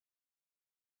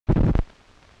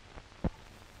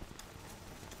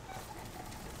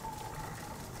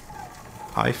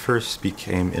I first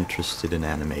became interested in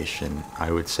animation, I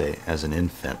would say, as an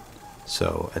infant.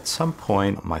 So at some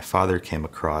point, my father came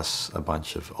across a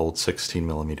bunch of old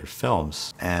 16mm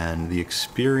films, and the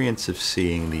experience of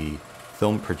seeing the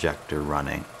film projector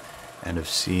running and of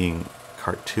seeing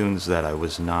cartoons that I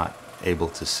was not able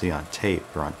to see on tape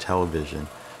or on television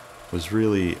was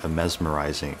really a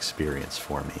mesmerizing experience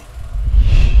for me.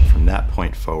 From that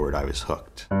point forward, I was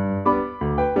hooked.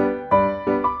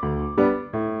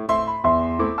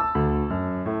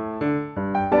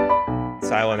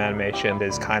 Silent animation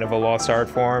is kind of a lost art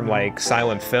form. Like,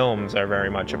 silent films are very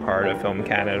much a part of film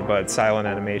canon, but silent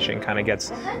animation kind of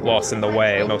gets lost in the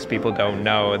way. Most people don't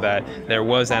know that there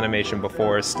was animation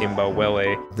before Steamboat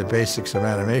Willie. The basics of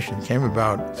animation came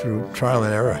about through trial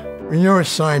and error. When you're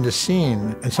assigned a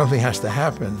scene and something has to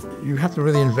happen, you have to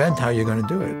really invent how you're going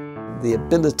to do it. The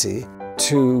ability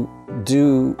to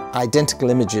do identical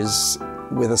images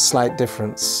with a slight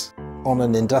difference on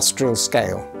an industrial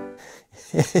scale.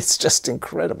 It's just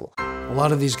incredible. A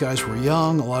lot of these guys were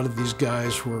young, a lot of these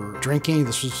guys were drinking.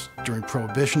 This was during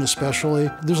Prohibition especially.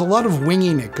 There's a lot of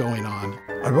winging it going on.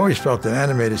 I've always felt that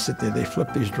animators sit there, they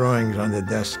flip these drawings on their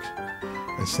desks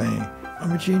and saying,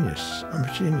 I'm a genius, I'm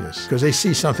a genius. Because they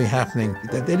see something happening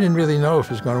that they didn't really know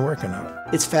if it's going to work or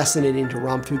not. It's fascinating to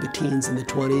romp through the teens and the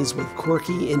 20s with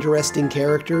quirky, interesting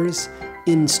characters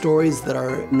in stories that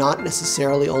are not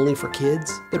necessarily only for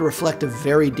kids, that reflect a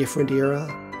very different era.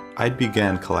 I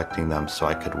began collecting them so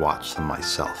I could watch them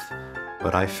myself,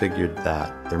 but I figured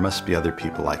that there must be other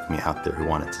people like me out there who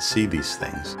wanted to see these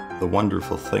things. The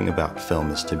wonderful thing about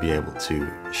film is to be able to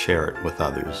share it with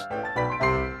others.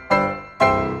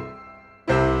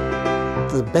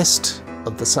 The best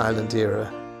of the silent era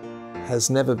has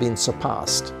never been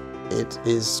surpassed. It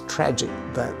is tragic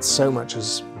that so much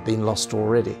has been lost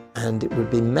already, and it would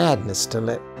be madness to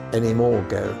let any more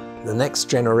go. The next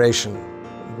generation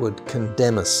would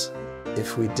condemn us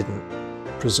if we didn't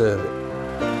preserve it.